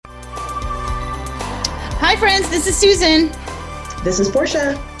Hi, friends. This is Susan. This is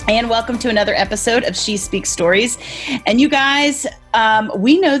Portia. And welcome to another episode of She Speaks Stories. And you guys,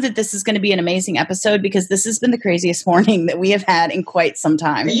 we know that this is going to be an amazing episode because this has been the craziest morning that we have had in quite some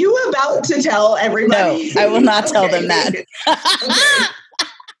time. Are you about to tell everybody? No, I will not tell them that. Okay.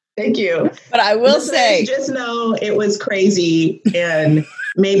 Thank you. But I will say, just know it was crazy. And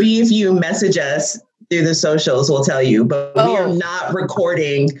maybe if you message us through the socials, we'll tell you. But we are not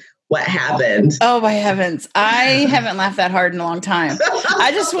recording what happened. Oh, my heavens. I haven't laughed that hard in a long time.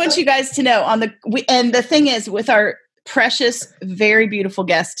 I just want you guys to know and the thing is, with our precious, very beautiful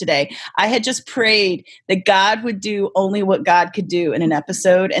guest today, I had just prayed that God would do only what God could do in an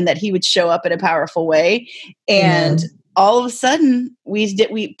episode and that he would show up in a powerful way. And all of a sudden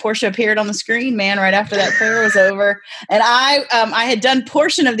Portia appeared on the screen, man, right after that prayer was over. And I had done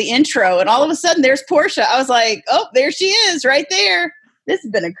portion of the intro and all of a sudden there's Portia. I was like, oh, there she is right there. This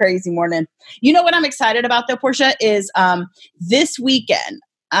has been a crazy morning. You know what I'm excited about though, Portia, is this weekend,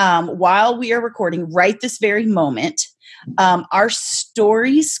 while we are recording right this very moment, our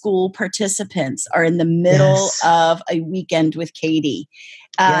story school participants are in the middle of a weekend with Katie.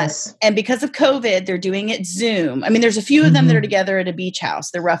 And because of COVID, they're doing it Zoom. I mean, there's a few of them that are together at a beach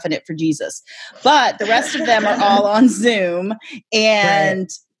house. They're roughing it for Jesus. But the rest of them are all on Zoom. And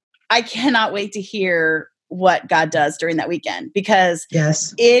I cannot wait to hear what God does during that weekend because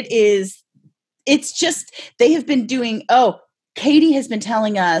it's just, they have been doing, Katie has been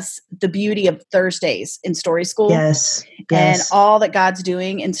telling us the beauty of Thursdays in story school and all that God's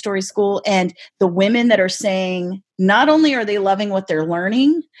doing in story school. And the women that are saying, not only are they loving what they're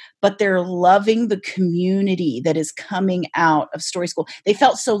learning, but they're loving the community that is coming out of story school. They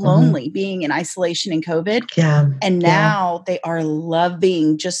felt so lonely being in isolation in COVID. And now they are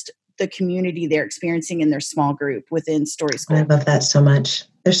loving just the community they're experiencing in their small group within story school. I love that so much.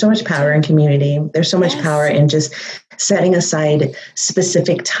 There's so much power in community. There's so much power in just setting aside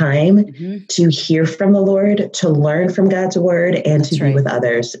specific time to hear from the Lord, to learn from God's word, and to be with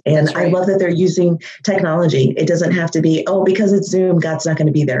others. And I love that they're using technology. It doesn't have to be, because it's Zoom, God's not going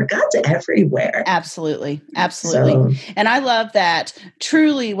to be there. God's everywhere. Absolutely. Absolutely. So, and I love that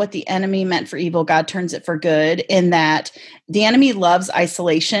truly what the enemy meant for evil, God turns it for good, in that the enemy loves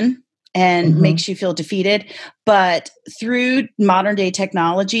isolation and makes you feel defeated. But through modern day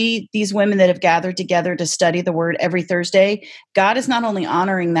technology, these women that have gathered together to study the word every Thursday, God is not only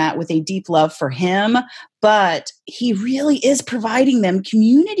honoring that with a deep love for him, but he really is providing them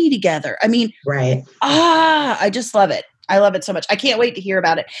community together. I mean, I just love it. I love it so much. I can't wait to hear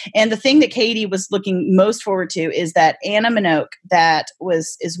about it. And the thing that Katie was looking most forward to is that Anna Minogue,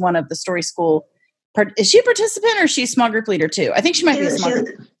 is one of the story school. Is she a participant or is she a small group leader too? I think she might be a small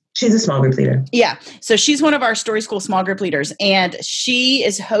group. She's a small group leader. Yeah. So she's one of our story school small group leaders, and she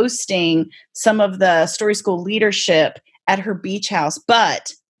is hosting some of the story school leadership at her beach house.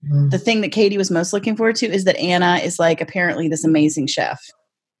 But the thing that Katie was most looking forward to is that Anna is apparently this amazing chef.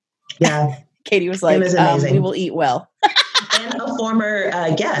 Yeah. Katie was like, we will eat well. And a former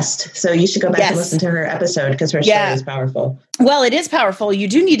guest. So you should go back and listen to her episode because her story is powerful. Well, it is powerful. You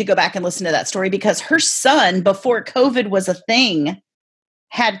do need to go back and listen to that story because her son, before COVID was a thing,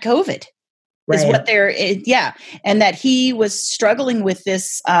 had COVID is what and that he was struggling with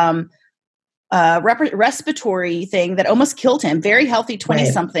this respiratory thing that almost killed him. Very healthy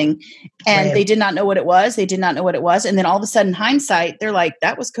 20-something, and they did not know what it was. And then all of a sudden, hindsight, they're like,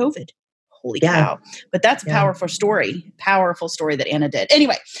 that was COVID. Holy cow. But that's a powerful story that Anna did.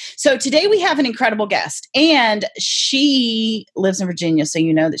 Anyway, so today we have an incredible guest, and she lives in Virginia. So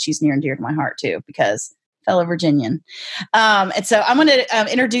you know that she's near and dear to my heart too, because fellow Virginian. And so I'm going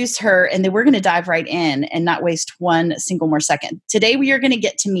to introduce her, and then we're going to dive right in and not waste one single more second. Today, we are going to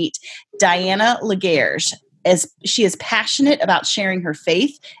get to meet Diana LeGere, as she is passionate about sharing her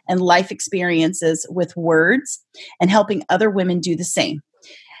faith and life experiences with words and helping other women do the same.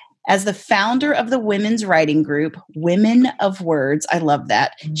 As the founder of the women's writing group, Women of Words, I love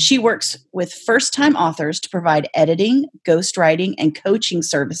that. She works with first-time authors to provide editing, ghostwriting, and coaching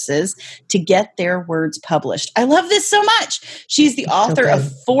services to get their words published. I love this so much. She's the author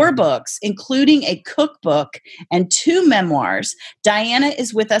of 4 books, including a cookbook and 2 memoirs. Diana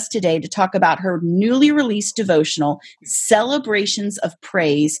is with us today to talk about her newly released devotional, Celebrations of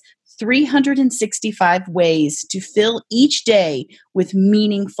Praise, 365 ways to fill each day with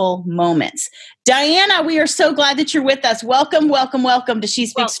meaningful moments. Diana, we are so glad that you're with us. Welcome, welcome, welcome to She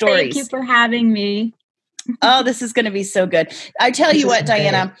Speaks Stories. Thank you for having me. Oh, this is going to be so good. I tell you what,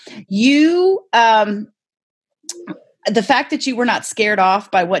 Diana, you the fact that you were not scared off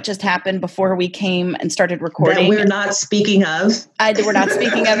by what just happened before we came and started recording. That we're not speaking of. We're not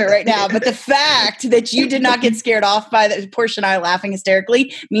speaking of it right now, but the fact that you did not get scared off by the Portia and I laughing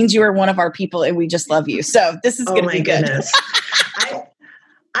hysterically means you are one of our people and we just love you. So this is going to be good.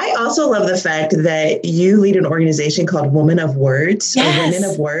 I also love the fact that you lead an organization called Women of Words, or Women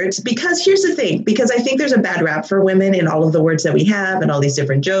of Words, because here's the thing, because I think there's a bad rap for women in all of the words that we have and all these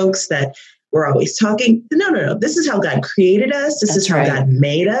different jokes that we're always talking. No. This is how God created us. This is how God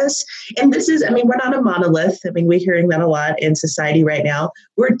made us. And this is, we're not a monolith. We're hearing that a lot in society right now.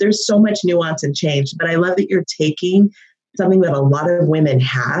 There's so much nuance and change, but I love that you're taking something that a lot of women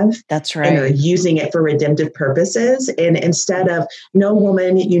have. That's right. And are using it for redemptive purposes. And instead of, no,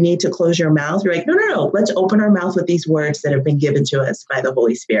 woman, you need to close your mouth, you're like, no. Let's open our mouth with these words that have been given to us by the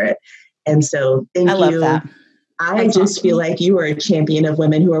Holy Spirit. And so thank you. I love that. I just feel like you are a champion of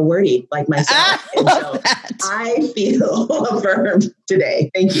women who are wordy like myself. And so I feel affirmed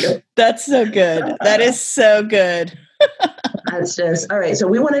today. Thank you. That's so good. That is so good. That's just, all right. So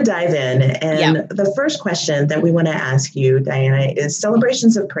we want to dive in. And the first question that we want to ask you, Diana, is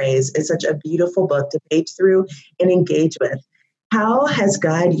Celebrations of Praise is such a beautiful book to page through and engage with. How has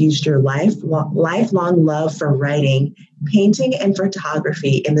God used your lifelong love for writing, painting, and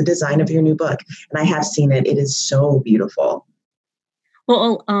photography in the design of your new book? And I have seen it. It is so beautiful.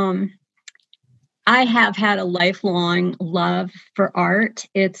 Well, I have had a lifelong love for art.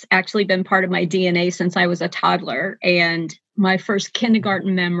 It's actually been part of my DNA since I was a toddler. And my first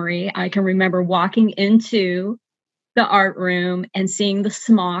kindergarten memory, I can remember walking into the art room and seeing the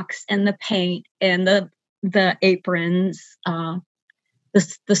smocks and the paint and the aprons,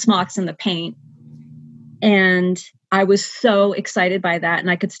 the smocks and the paint. And I was so excited by that. And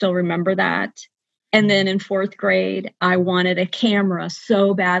I could still remember that. And then in fourth grade, I wanted a camera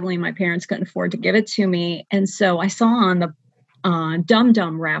so badly. My parents couldn't afford to give it to me. And so I saw on the Dum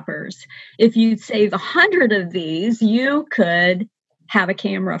Dum wrappers, if you'd save 100 of these, you could have a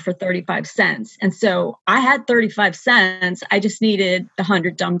camera for 35 cents. And so I had 35 cents. I just needed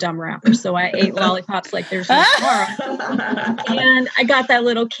 100 Dum Dum wrappers. So I ate lollipops like there's no tomorrow. And I got that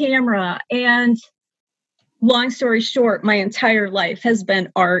little camera. And long story short, my entire life has been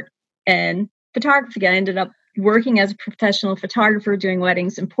art and photography. I ended up working as a professional photographer, doing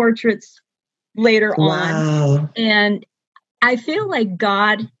weddings and portraits later on. And I feel like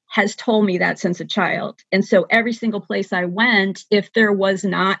God has told me that since a child. And so every single place I went, if there was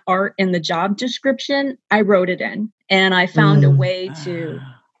not art in the job description, I wrote it in. And I found a way to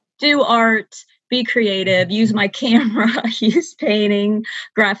do art, be creative, use my camera, use painting,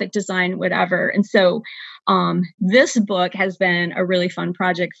 graphic design, whatever. And so this book has been a really fun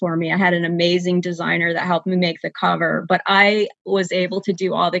project for me. I had an amazing designer that helped me make the cover, but I was able to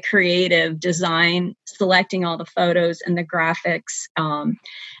do all the creative design, selecting all the photos and the graphics, and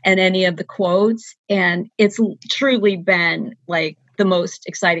any of the quotes. And it's truly been like the most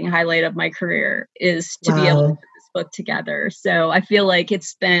exciting highlight of my career is to be able to put this book together. So I feel like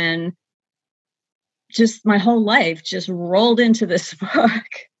it's been just my whole life just rolled into this book.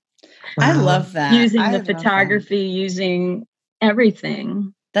 I love that. Using the photography, using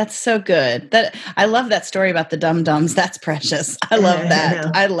everything. That's so good. I love that story about the Dum Dums. That's precious. I love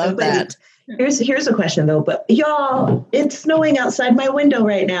that. I love that. Here's a question though, but y'all, it's snowing outside my window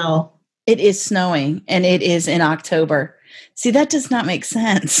right now. It is snowing and it is in October. See, that does not make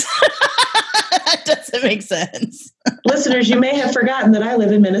sense. That doesn't make sense. Listeners, you may have forgotten that I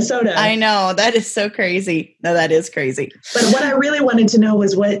live in Minnesota. I know. That is so crazy. No, that is crazy. But what I really wanted to know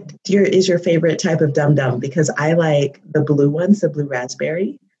was what is your favorite type of Dum Dum? Because I like the blue ones, the blue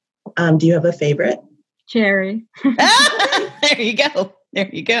raspberry. Do you have a favorite? Cherry. There you go. There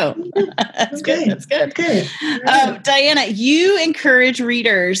you go. That's good. That's good. Good. Diana, you encourage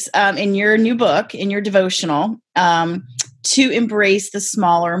readers in your new book, in your devotional, to embrace the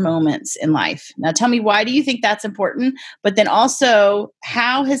smaller moments in life. Now, tell me, why do you think that's important? But then also,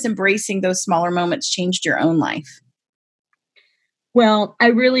 how has embracing those smaller moments changed your own life? Well, I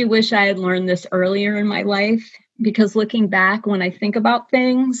really wish I had learned this earlier in my life, because looking back, when I think about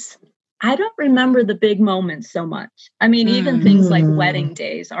things, I don't remember the big moments so much. I mean, even things like wedding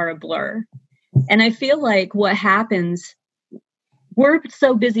days are a blur. And I feel like what happens, we're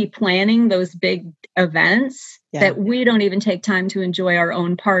so busy planning those big events that we don't even take time to enjoy our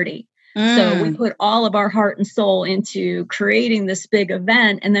own party. So we put all of our heart and soul into creating this big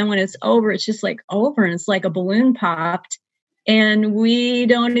event. And then when it's over, it's just like over and it's like a balloon popped. And we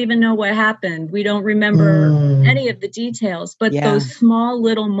don't even know what happened. We don't remember any of the details, but those small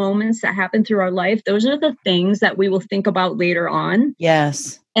little moments that happen through our life, those are the things that we will think about later on.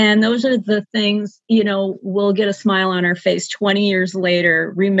 Yes. And those are the things, we'll get a smile on our face 20 years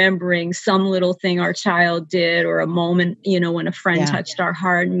later, remembering some little thing our child did, or a moment, when a friend touched our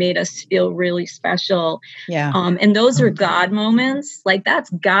heart and made us feel really special. Yeah. And those are God moments. Like, that's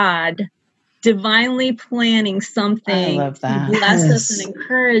God divinely planning something to bless us and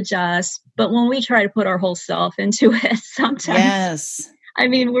encourage us. But when we try to put our whole self into it, sometimes,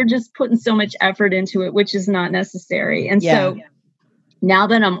 we're just putting so much effort into it, which is not necessary. And so now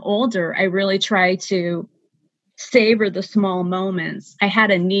that I'm older, I really try to savor the small moments. I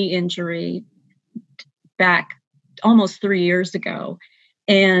had a knee injury back almost 3 years ago,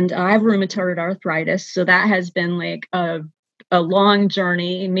 and I have rheumatoid arthritis. So that has been like a long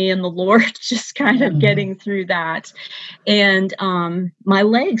journey, me and the Lord just kind of getting through that. And my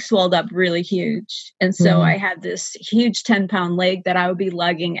leg swelled up really huge. And so I had this huge 10-pound leg that I would be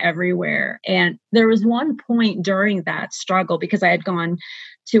lugging everywhere. And there was one point during that struggle, because I had gone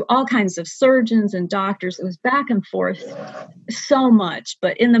to all kinds of surgeons and doctors. It was back and forth so much.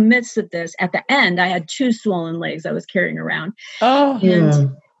 But in the midst of this, at the end, I had 2 swollen legs I was carrying around.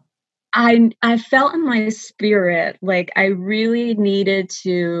 And I felt in my spirit like I really needed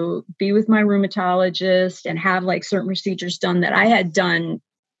to be with my rheumatologist and have like certain procedures done that I had done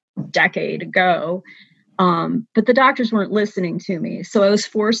a decade ago. But the doctors weren't listening to me. So I was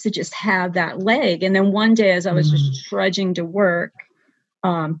forced to just have that leg. And then one day, as I was just trudging to work,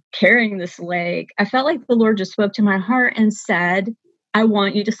 carrying this leg, I felt like the Lord just spoke to my heart and said, I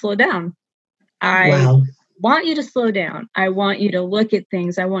want you to slow down. I want you to slow down. I want you to look at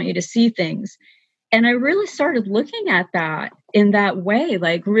things. I want you to see things. And I really started looking at that in that way,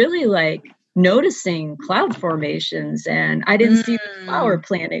 like really like noticing cloud formations. And I didn't see the flower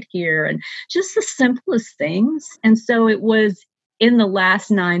planted here, and just the simplest things. And so it was in the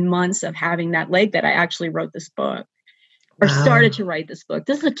last 9 months of having that leg that I actually wrote this book, or started to write this book.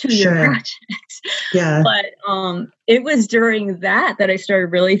 This is a 2-year project. But it was during that I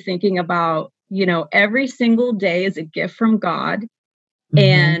started really thinking about, every single day is a gift from God,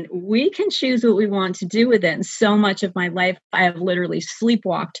 and we can choose what we want to do with it. And so much of my life, I have literally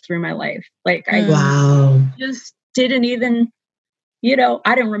sleepwalked through my life. Like I just didn't even,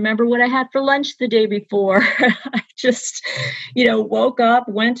 I didn't remember what I had for lunch the day before. I just, woke up,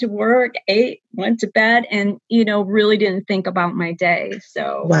 went to work, ate, went to bed, and, really didn't think about my day.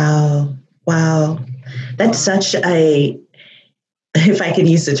 So. Wow. That's such a, if I could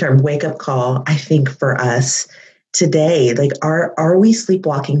use the term, wake up call, I think, for us today. Like, are we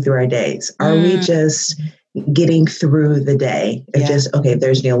sleepwalking through our days? Are we just getting through the day? Of just, okay,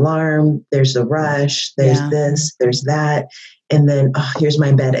 there's the alarm, there's the rush, there's this, there's that. And then, here's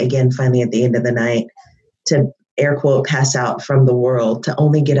my bed again, finally at the end of the night, to air quote, pass out from the world, to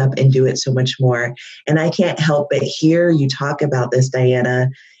only get up and do it so much more. And I can't help but hear you talk about this, Diana,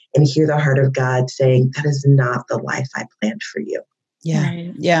 and hear the heart of God saying, that is not the life I planned for you. Yeah.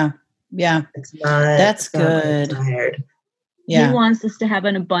 It's not. That's good. Tired. He wants us to have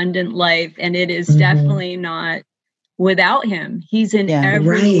an abundant life, and it is definitely not without him. He's in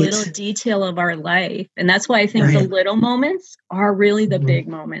every little detail of our life. And that's why I think the little moments are really the big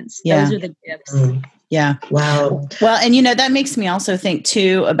moments. Those are the gifts. Yeah. Wow. Well, and that makes me also think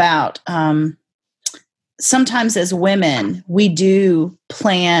too about sometimes as women, we do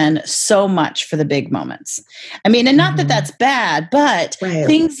plan so much for the big moments. I mean, and not that that's bad, but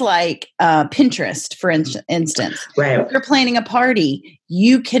things like Pinterest, for instance, if you're planning a party,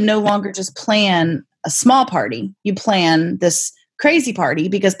 you can no longer just plan a small party. You plan this crazy party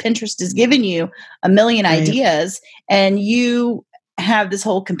because Pinterest has given you a million ideas, and you have this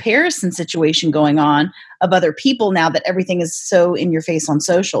whole comparison situation going on of other people now that everything is so in your face on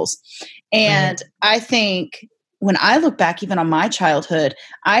socials. And I think when I look back, even on my childhood,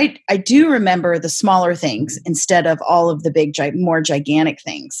 I do remember the smaller things instead of all of the big, more gigantic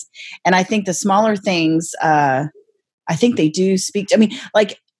things. And I think the smaller things, I think they do speak to,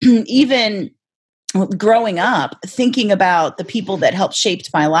 like even growing up, thinking about the people that helped shape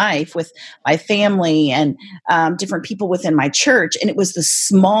my life with my family and different people within my church. And it was the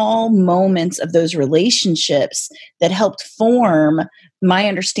small moments of those relationships that helped form my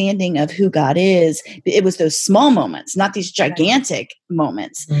understanding of who God is. It was those small moments, not these gigantic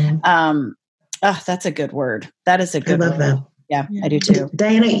moments. That's a good word. That is a good word. I love that. Yeah, I do too.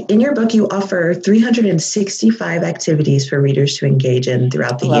 Diana, in your book, you offer 365 activities for readers to engage in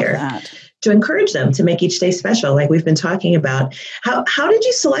throughout the year. That. To encourage them to make each day special, like we've been talking about. How did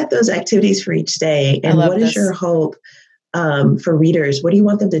you select those activities for each day? And what is your hope for readers, what do you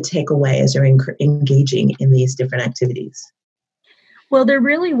want them to take away as they're engaging in these different activities? Well, there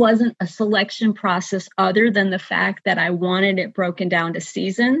really wasn't a selection process other than the fact that I wanted it broken down to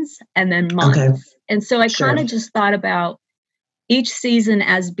seasons and then months. Okay. And so I kind of just thought about each season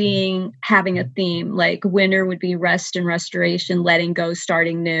as having a theme. Like winter would be rest and restoration, letting go,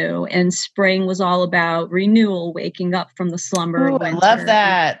 starting new. And spring was all about renewal, waking up from the slumber of winter. I love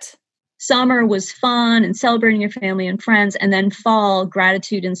that. Summer was fun and celebrating your family and friends. And then fall,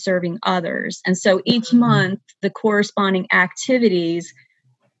 gratitude and serving others. And so each month, the corresponding activities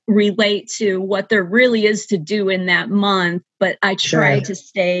relate to what there really is to do in that month. But I try to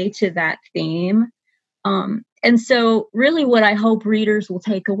stay to that theme. And so really what I hope readers will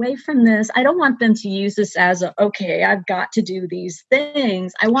take away from this, I don't want them to use this as okay, I've got to do these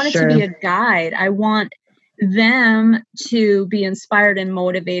things. I want it to be a guide. I want them to be inspired and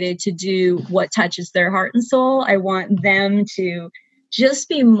motivated to do what touches their heart and soul. I want them to just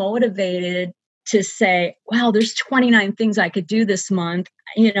be motivated to say, wow, there's 29 things I could do this month.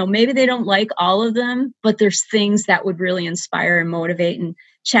 Maybe they don't like all of them, but there's things that would really inspire and motivate and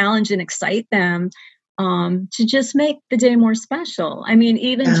challenge and excite them to just make the day more special. I mean,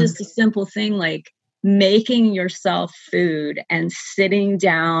 even just a simple thing like making yourself food and sitting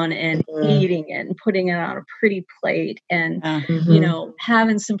down and eating it and putting it on a pretty plate and,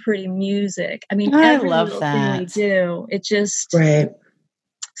 having some pretty music. I mean, every little thing we do, it just,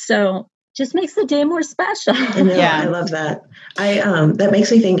 so just makes the day more special. I know, I love that. That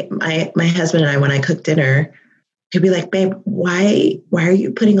makes me think my husband and I, when I cook dinner, he'd be like, babe, why are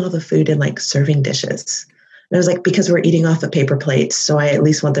you putting all the food in like serving dishes? And I was like, because we're eating off the paper plates. So I at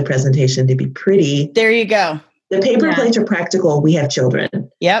least want the presentation to be pretty. There you go. The paper plates are practical. We have children.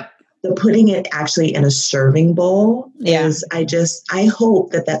 Yep. So putting it actually in a serving bowl is, I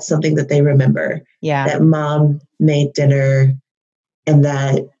hope that that's something that they remember. Yeah. That mom made dinner and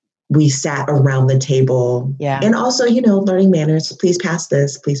that we sat around the table. Yeah. And also, learning manners. Please pass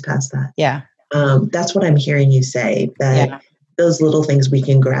this. Please pass that. Yeah. That's what I'm hearing you say, that those little things we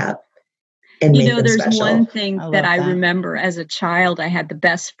can grab. And there's special. one thing that I remember as a child. I had the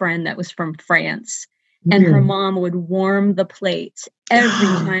best friend that was from France, and her mom would warm the plates every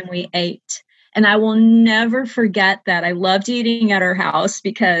time we ate. And I will never forget that. I loved eating at her house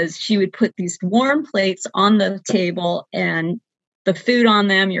because she would put these warm plates on the table and the food on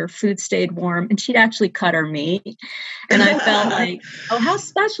them, your food stayed warm, and she'd actually cut our meat. And I felt like, oh, how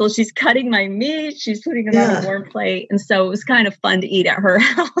special. She's cutting my meat. She's putting it on a warm plate. And so it was kind of fun to eat at her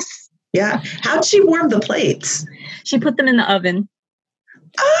house. Yeah. How'd she warm the plates? She put them in the oven.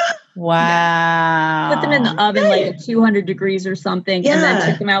 Wow. Put them in the oven like at 200 degrees or something, and then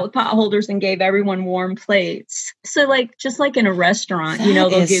took them out with pot holders and gave everyone warm plates. So just like in a restaurant, they'll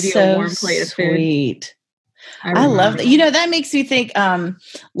give you a warm plate of food. Sweet. I love that. That makes me think,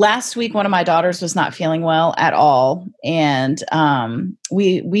 last week, one of my daughters was not feeling well at all. And, my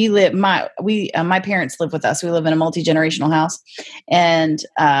parents live with us. We live in a multi-generational house, and,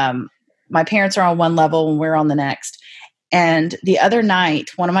 my parents are on one level and we're on the next. And the other night,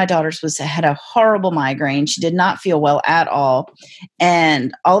 one of my daughters had a horrible migraine. She did not feel well at all.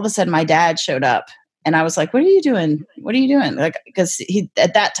 And all of a sudden my dad showed up. And I was like, what are you doing? What are you doing? Like, because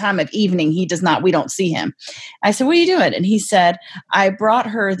at that time of evening, we don't see him. I said, what are you doing? And he said, I brought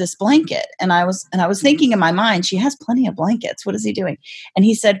her this blanket. And I was thinking in my mind, she has plenty of blankets. What is he doing? And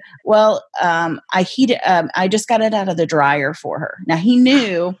he said, well, I just got it out of the dryer for her. Now he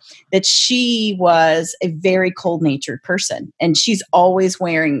knew that she was a very cold natured person, and she's always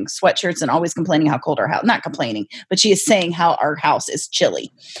wearing sweatshirts and always complaining how cold our house, not complaining, but she is saying how our house is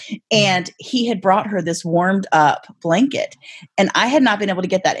chilly. And he had brought her this warmed up blanket, and I had not been able to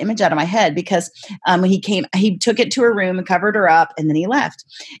get that image out of my head because when he came, he took it to her room and covered her up, and then he left.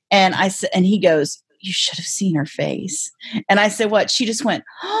 And he goes, you should have seen her face. And I said, what? She just went,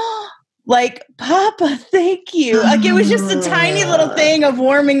 oh, like, Papa, thank you. Like, it was just a tiny little thing of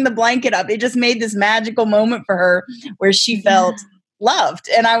warming the blanket up. It just made this magical moment for her where she felt loved.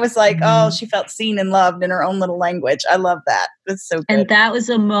 And I was like, oh, she felt seen and loved in her own little language. I love that. That's so good. And that was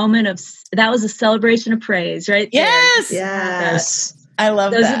a celebration of praise, right? Yes. There. Yes. I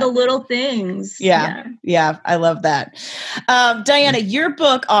love Those that. are the little things. Yeah. I love that. Diana, your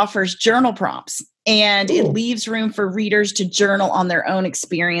book offers journal prompts, and it leaves room for readers to journal on their own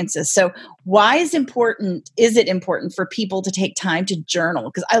experiences. So why is it important for people to take time to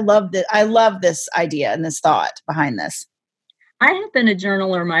journal? Because I love this idea and this thought behind this. I have been a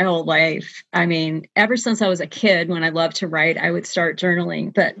journaler my whole life. I mean, ever since I was a kid, when I loved to write, I would start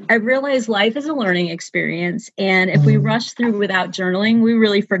journaling. But I realized life is a learning experience. And if we rush through without journaling, we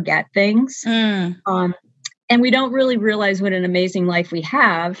really forget things. And we don't really realize what an amazing life we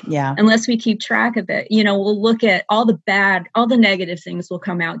have unless we keep track of it. We'll look at all the negative things will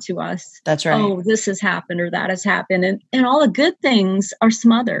come out to us. That's right. Oh, this has happened or that has happened. And all the good things are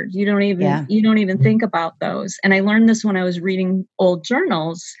smothered. You don't even think about those. And I learned this when I was reading old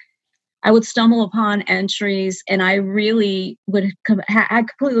journals. I would stumble upon entries and I really I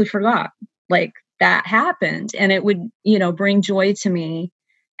completely forgot like that happened. And it would, bring joy to me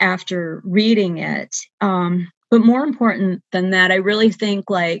after reading it. But more important than that, I really think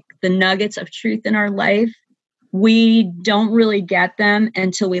like the nuggets of truth in our life, we don't really get them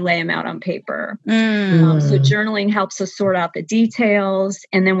until we lay them out on paper. So journaling helps us sort out the details,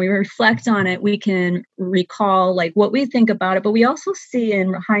 and then we reflect on it. We can recall like what we think about it, but we also see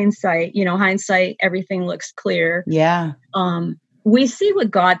in hindsight, everything looks clear. Yeah. We see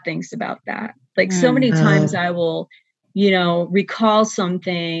what God thinks about that. Like so many times I will, recall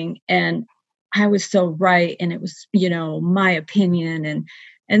something and I was so right. And it was, my opinion.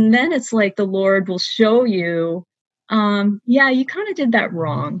 And then it's like the Lord will show you, you kind of did that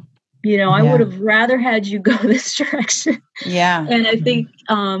wrong. I would have rather had you go this direction. Yeah. And I think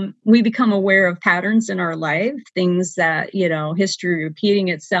we become aware of patterns in our life, things that, history repeating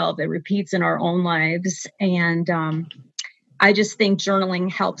itself, it repeats in our own lives. And I just think journaling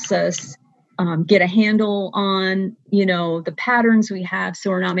helps us get a handle on, the patterns we have so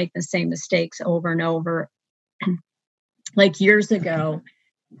we're not making the same mistakes over and over. Like years ago,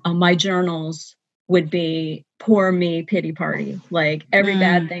 my journals would be poor me, pity party, like every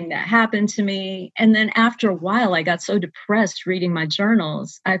bad thing that happened to me. And then after a while, I got so depressed reading my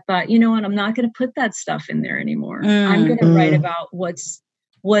journals. I thought, you know what, I'm not going to put that stuff in there anymore. I'm going to write about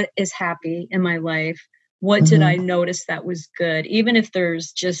what is happy in my life. What did I notice that was good? Even if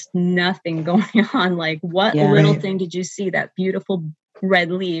there's just nothing going on, like what little thing did you see, that beautiful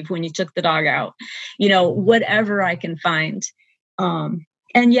red leaf when you took the dog out? Whatever I can find. And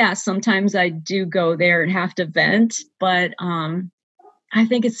sometimes I do go there and have to vent, but I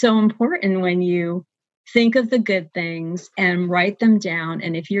think it's so important when you think of the good things and write them down.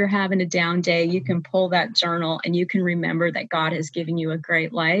 And if you're having a down day, you can pull that journal and you can remember that God has given you a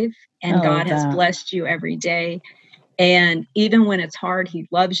great life and God has blessed you every day. And even when it's hard, he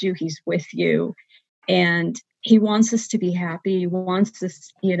loves you, he's with you. And he wants us to be happy. He wants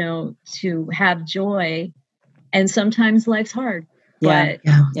us, to have joy. And sometimes life's hard. But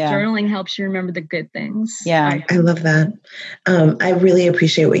journaling helps you remember the good things. Yeah. I love that. I really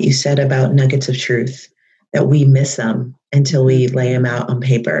appreciate what you said about nuggets of truth, that we miss them until we lay them out on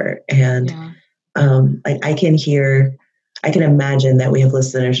paper. And I can imagine that we have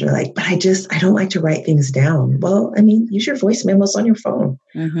listeners who are like, but I don't like to write things down. Well, use your voice memos on your phone.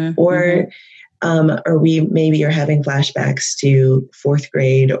 Or we maybe are having flashbacks to 4th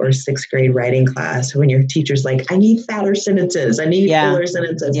grade or 6th grade writing class when your teacher's like, I need fatter sentences. I need fuller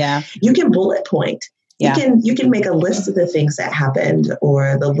sentences. Yeah. You can bullet point. You can make a list of the things that happened,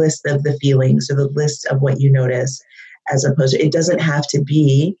 or the list of the feelings, or the list of what you notice, as opposed to, it doesn't have to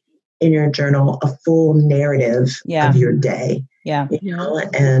be in your journal a full narrative of your day. Yeah.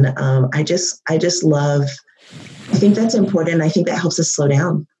 And I just love, I think that's important. I think that helps us slow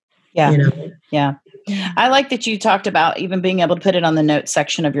down. Yeah. Yeah. I like that you talked about even being able to put it on the notes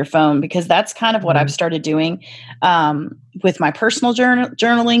section of your phone, because that's kind of what I've started doing with my personal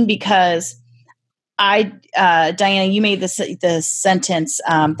journaling, because Diana, you made the sentence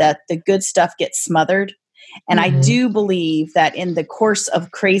that the good stuff gets smothered. And I do believe that in the course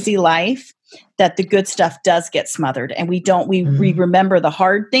of crazy life, that the good stuff does get smothered, and we remember the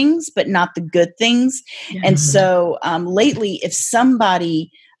hard things, but not the good things. Yeah. And so lately, if somebody,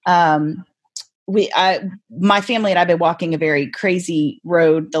 my family and I've been walking a very crazy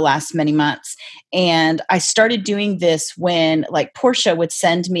road the last many months. And I started doing this when like Portia would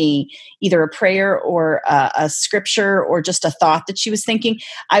send me either a prayer or a scripture or just a thought that she was thinking.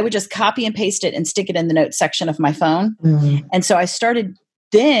 I would just copy and paste it and stick it in the notes section of my phone. And so I started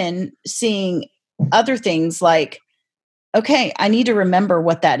then seeing other things like, okay, I need to remember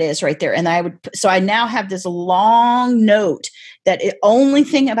what that is right there. And so I now have this long note that the only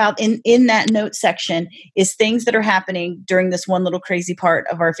thing about in that note section is things that are happening during this one little crazy part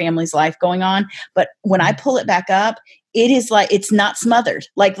of our family's life going on. But when I pull it back up, it is like, it's not smothered.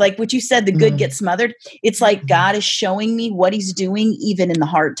 Like what you said, the good gets smothered. It's like God is showing me what he's doing even in the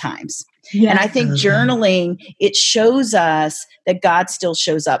hard times. Yeah. And I think journaling, it shows us that God still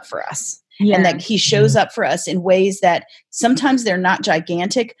shows up for us. Yeah. And that he shows up for us in ways that sometimes they're not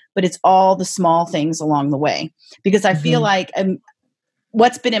gigantic, but it's all the small things along the way. Because I feel like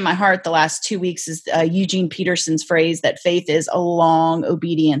what's been in my heart the last 2 weeks is Eugene Peterson's phrase that faith is a long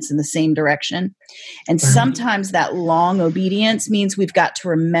obedience in the same direction. And sometimes that long obedience means we've got to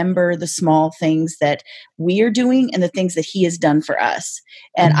remember the small things that we are doing and the things that he has done for us.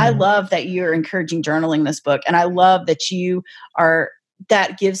 And I love that you're encouraging journaling this book. And I love that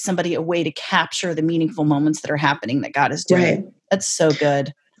that gives somebody a way to capture the meaningful moments that are happening that God is doing. Right. That's so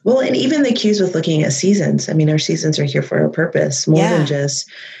good. Well, and even the cues with looking at seasons. I mean, our seasons are here for a purpose, more than just,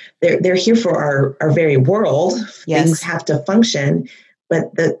 they're here for our very world. Yes. Things have to function, but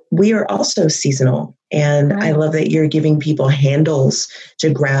we are also seasonal. And I love that you're giving people handles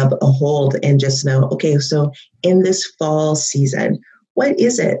to grab a hold and just know, okay, so in this fall season, what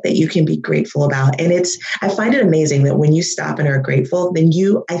is it that you can be grateful about? And I find it amazing that when you stop and are grateful, then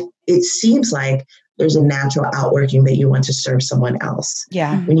it seems like there's a natural outworking that you want to serve someone else.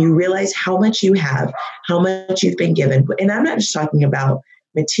 Yeah. When you realize how much you have, how much you've been given. And I'm not just talking about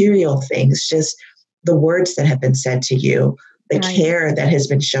material things, just the words that have been said to you, the care that has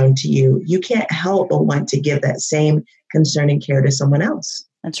been shown to you. You can't help but want to give that same concern and care to someone else.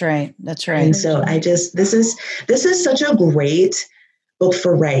 That's right. That's right. And so this is such a great book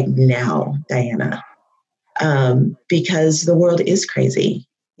for right now, Diana, because the world is crazy.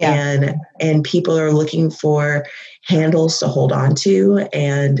 Yeah. And people are looking for handles to hold on to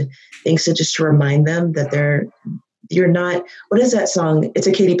and things to just remind them that you're not, what is that song? It's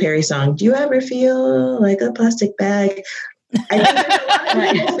a Katy Perry song. Do you ever feel like a plastic bag? I think there's a lot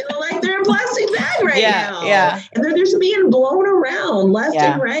of people feel like they're a plastic bag right now. Yeah. And they're just being blown around left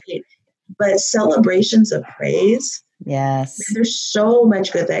and right. But celebrations of praise. Yes. There's so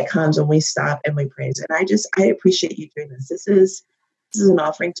much good that comes when we stop and we praise. And I appreciate you doing this. This is an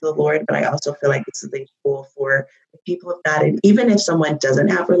offering to the Lord, but I also feel like this is a tool for the people of God. And even if someone doesn't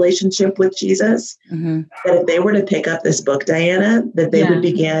have a relationship with Jesus, that if they were to pick up this book, Diana, that they would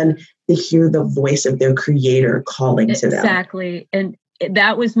begin to hear the voice of their Creator calling to them. Exactly. And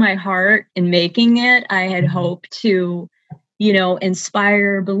that was my heart in making it. I had hoped to,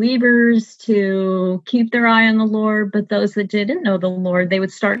 inspire believers to keep their eye on the Lord, but those that didn't know the Lord, they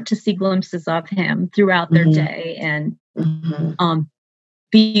would start to see glimpses of Him throughout their day and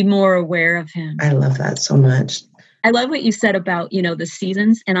be more aware of Him. I love that so much. I love what you said about, the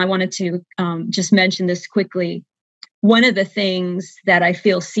seasons. And I wanted to just mention this quickly. One of the things that I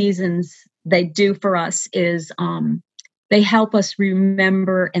feel seasons, they do for us is they help us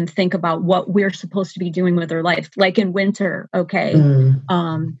remember and think about what we're supposed to be doing with our life. Like in winter, okay.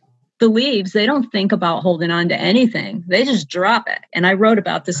 The leaves, they don't think about holding on to anything. They just drop it. And I wrote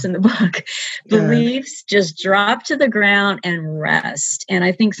about this in the book. The leaves just drop to the ground and rest. And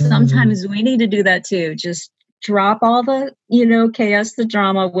I think sometimes we need to do that too. Just drop all the, chaos, the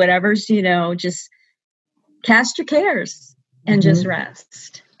drama, whatever's, just cast your cares and just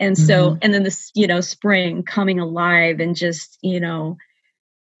rest. And so, and then this, spring coming alive and just,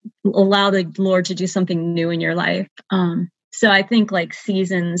 allow the Lord to do something new in your life. So I think like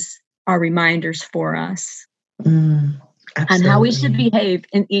seasons are reminders for us on how we should behave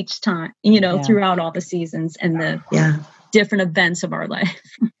in each time, throughout all the seasons and the different events of our life.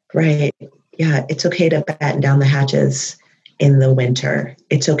 Right. Yeah. It's okay to batten down the hatches in the winter.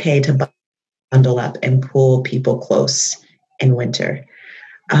 It's okay to bundle up and pull people close in winter.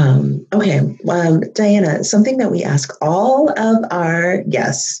 Okay. Diana, something that we ask all of our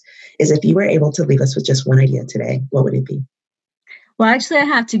guests is if you were able to leave us with just one idea today, what would it be? Well, actually, I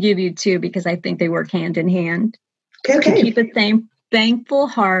have to give you two because I think they work hand in hand. Okay. To keep a thankful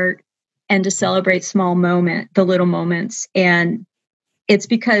heart and to celebrate the little moments. And it's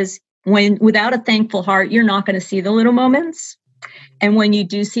because without a thankful heart, you're not going to see the little moments. And when you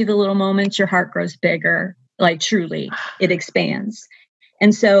do see the little moments, your heart grows bigger, like truly, it expands.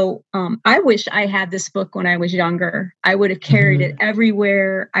 And so I wish I had this book when I was younger. I would have carried it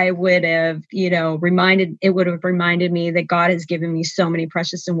everywhere. I would have, it would have reminded me that God has given me so many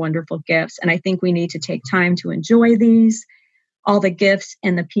precious and wonderful gifts. And I think we need to take time to enjoy all the gifts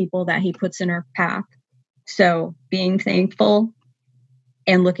and the people that He puts in our path. So being thankful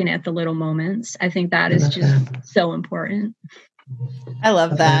and looking at the little moments, I think that is just so important. I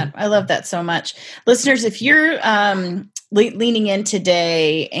love that. I love that so much. Listeners, if you're leaning in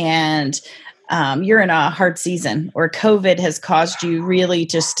today and you're in a hard season or COVID has caused you really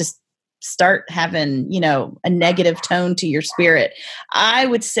just to start having, a negative tone to your spirit, I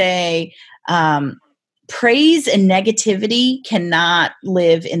would say praise and negativity cannot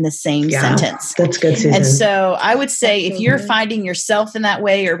live in the same sentence. That's good, Susan. And so I would say if you're finding yourself in that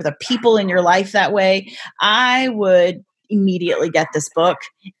way or the people in your life that way, I would immediately get this book.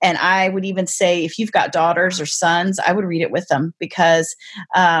 And I would even say, if you've got daughters or sons, I would read it with them, because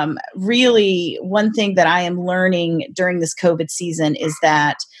really one thing that I am learning during this COVID season is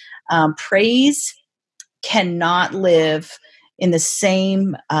that praise cannot live in the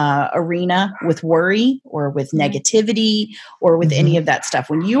same arena with worry or with negativity or with any of that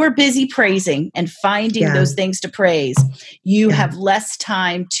stuff. When you are busy praising and finding those things to praise, you have less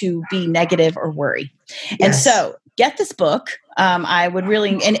time to be negative or worry. Yes. And so get this book. I would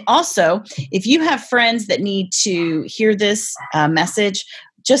really, and also if you have friends that need to hear this message,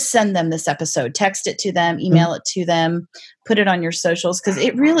 just send them this episode, text it to them, email it to them, put it on your socials, because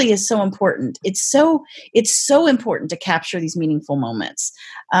it really is so important. It's so important to capture these meaningful moments.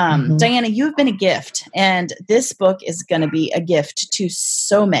 Diana, you have been a gift, and this book is going to be a gift to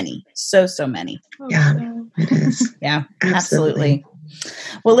so many, so many. Yeah, it is. Yeah, absolutely.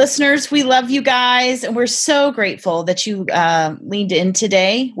 Well, listeners, we love you guys, and we're so grateful that you leaned in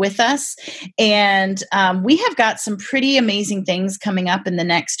today with us. And we have got some pretty amazing things coming up in the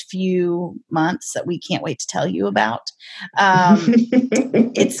next few months that we can't wait to tell you about.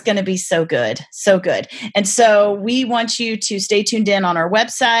 It's going to be so good, so good. And so we want you to stay tuned in on our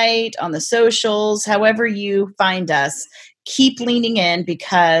website, on the socials, however you find us. Keep leaning in,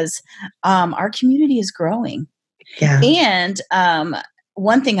 because our community is growing. Yeah. And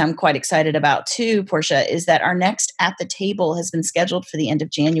one thing I'm quite excited about too, Portia, is that our next At the Table has been scheduled for the end of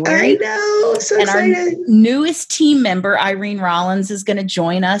January. I know, I'm so excited. Our newest team member, Irene Rollins, is going to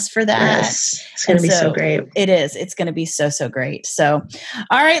join us for that. Yes, it's going to be so great. It is. It's going to be so great. So,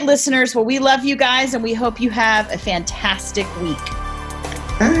 all right, listeners. Well, we love you guys, and we hope you have a fantastic week.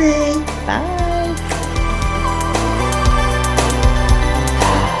 Bye. Bye.